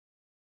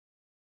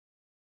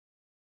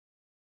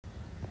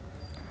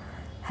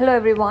Hello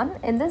everyone,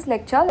 in this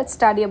lecture let's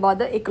study about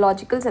the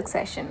ecological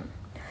succession.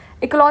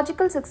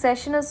 Ecological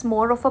succession is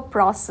more of a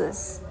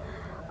process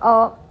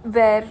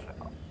where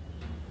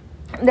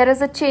there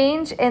is a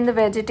change in the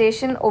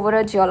vegetation over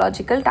a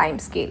geological time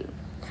scale.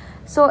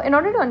 So in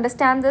order to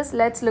understand this,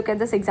 let's look at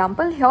this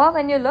example. Here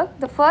when you look,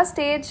 the first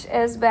stage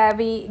is where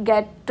we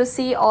get to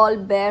see all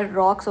bare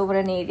rocks over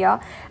an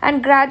area,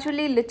 and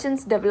gradually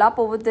lichens develop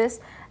over this,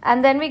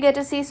 and then we get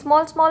to see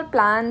small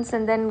plants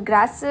and then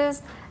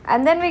grasses,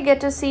 and then we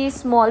get to see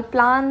small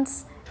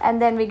plants,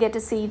 and then we get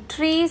to see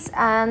trees,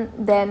 and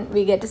then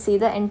we get to see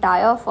the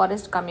entire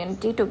forest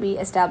community to be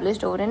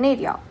established over an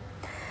area.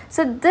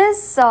 So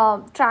this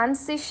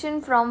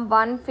transition from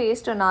one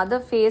phase to another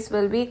phase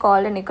will be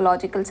called an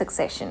ecological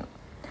succession.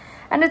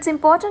 And it's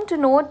important to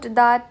note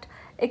that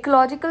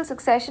ecological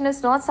succession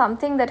is not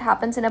something that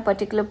happens in a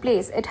particular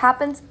place. It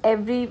happens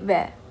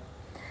everywhere.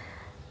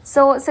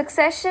 So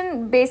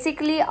succession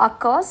basically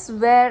occurs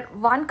where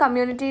one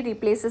community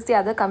replaces the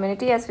other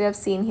community, as we have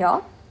seen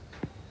here.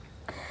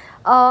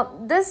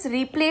 This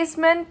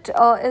replacement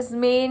is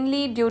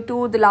mainly due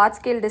to the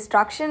large-scale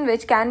destruction,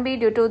 which can be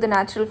due to the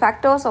natural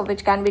factors or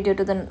which can be due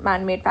to the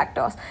man-made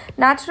factors.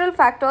 Natural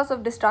factors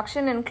of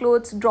destruction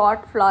includes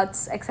drought,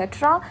 floods,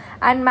 etc.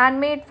 And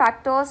man-made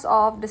factors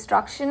of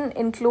destruction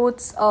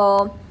includes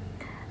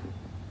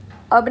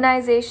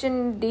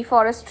urbanization,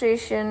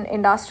 deforestation,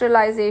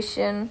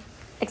 industrialization,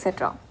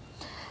 etc.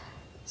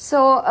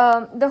 So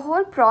the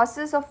whole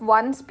process of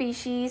one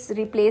species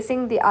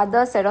replacing the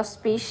other set of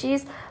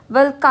species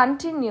will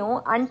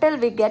continue until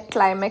we get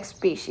climax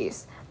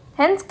species.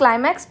 Hence,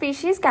 climax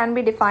species can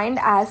be defined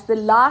as the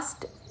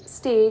last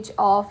stage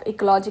of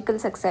ecological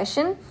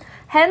succession.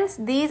 Hence,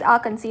 these are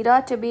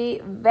considered to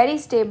be very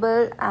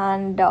stable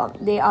and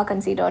they are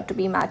considered to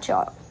be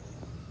mature.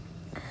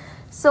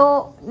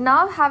 So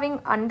now, having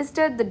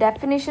understood the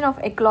definition of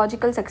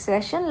ecological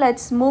succession,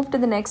 let's move to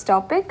the next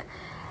topic.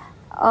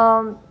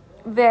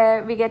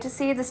 Where we get to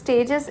see the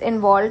stages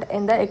involved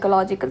in the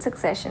ecological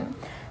succession.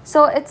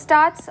 So it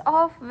starts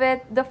off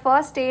with the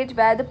first stage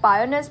where the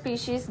pioneer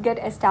species get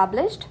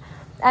established,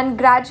 and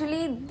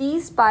gradually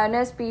these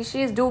pioneer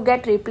species do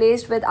get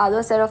replaced with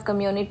other set of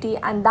community,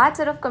 and that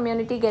set of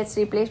community gets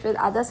replaced with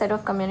other set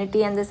of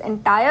community, and this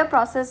entire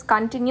process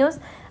continues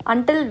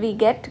until we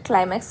get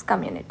climax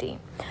community.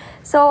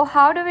 So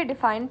how do we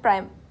define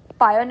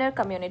pioneer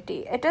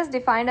community? It is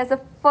defined as the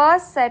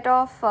first set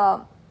of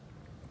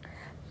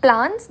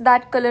plants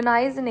that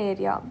colonize an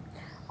area,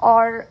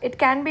 or it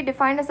can be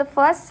defined as the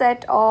first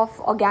set of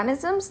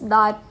organisms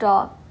that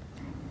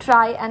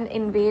try and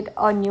invade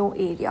a new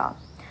area.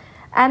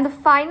 And the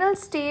final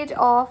stage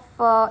of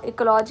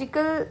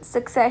ecological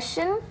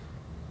succession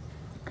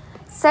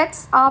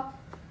sets up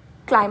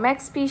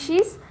climax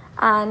species,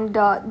 and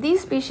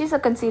these species are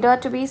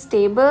considered to be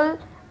stable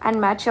and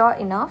mature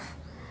enough.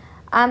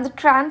 And the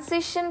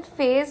transition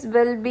phase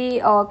will be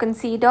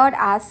considered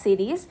as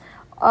series,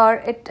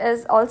 or it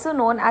is also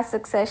known as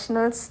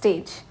successional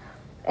stage.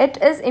 It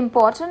is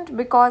important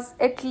because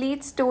it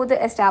leads to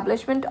the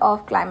establishment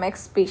of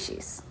climax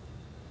species.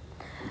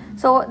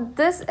 So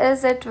this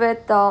is it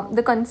with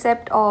the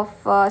concept of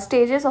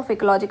stages of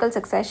ecological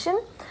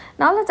succession.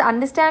 Now let's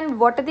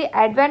understand what are the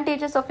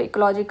advantages of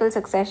ecological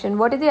succession.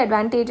 What are the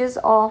advantages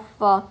of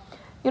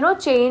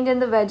change in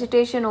the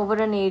vegetation over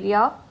an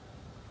area,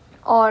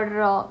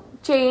 or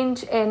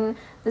change in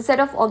the set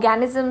of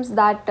organisms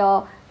that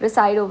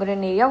reside over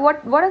an area.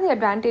 What are the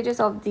advantages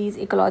of these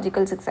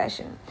ecological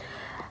succession?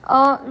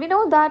 We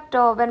know that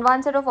when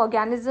one set of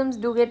organisms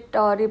do get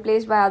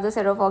replaced by other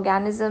set of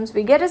organisms,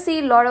 we get to see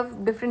a lot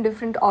of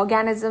different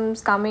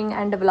organisms coming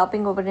and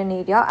developing over an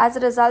area. As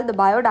a result, the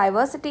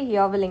biodiversity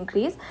here will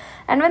increase,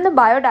 and when the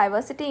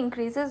biodiversity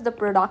increases, the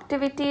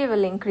productivity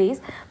will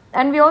increase.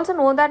 And we also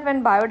know that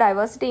when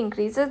biodiversity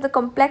increases, the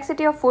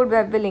complexity of food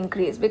web will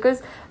increase,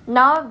 because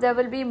now there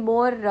will be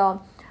more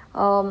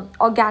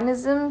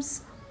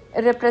organisms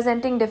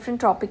representing different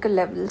tropical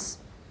levels.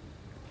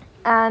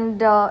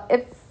 And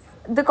if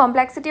the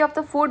complexity of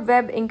the food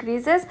web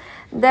increases,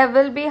 there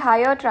will be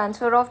higher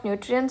transfer of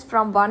nutrients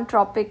from one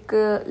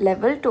tropical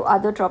level to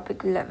other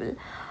tropical level.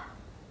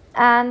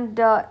 And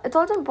it's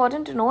also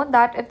important to note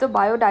that if the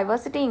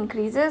biodiversity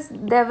increases,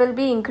 there will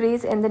be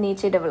increase in the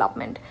niche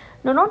development.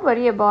 Do not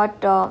worry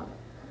about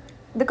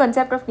the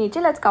concept of niche.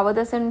 Let's cover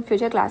this in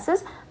future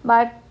classes.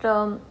 But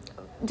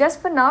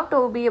just for now,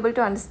 to be able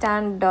to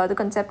understand the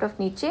concept of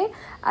niche,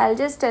 I'll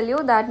just tell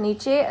you that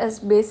niche is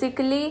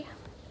basically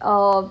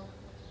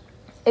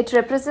it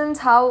represents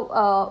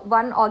how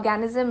one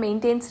organism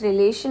maintains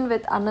relation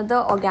with another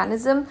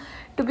organism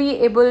to be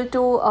able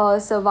to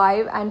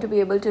survive and to be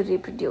able to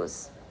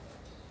reproduce.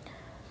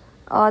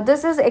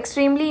 This is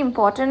extremely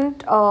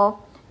important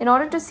in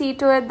order to see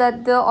to it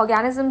that the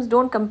organisms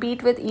don't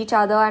compete with each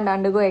other and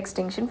undergo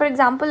extinction. For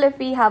example, if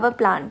we have a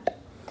plant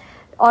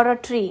or a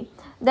tree,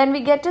 then we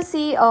get to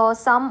see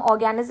some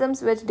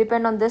organisms which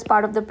depend on this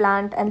part of the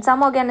plant, and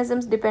some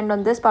organisms depend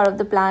on this part of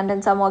the plant,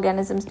 and some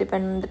organisms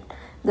depend on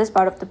this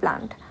part of the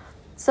plant.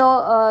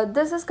 So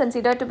this is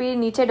considered to be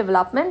niche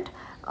development,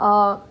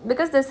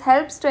 because this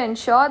helps to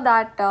ensure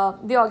that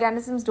the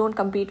organisms don't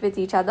compete with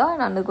each other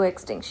and undergo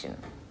extinction.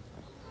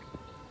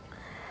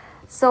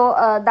 So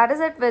that is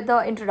it with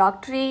the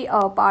introductory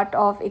part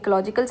of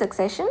ecological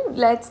succession.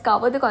 Let's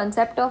cover the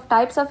concept of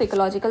types of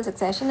ecological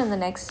succession in the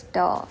next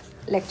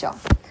lecture.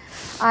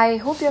 I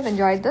hope you have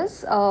enjoyed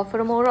this.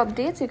 For more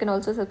updates, you can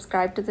also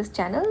subscribe to this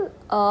channel.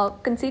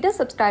 Consider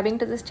subscribing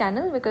to this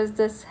channel because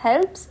this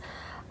helps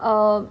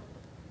a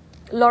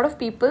lot of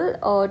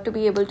people to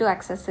be able to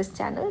access this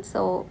channel.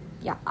 So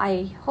yeah,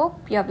 I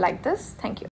hope you have liked this. Thank you.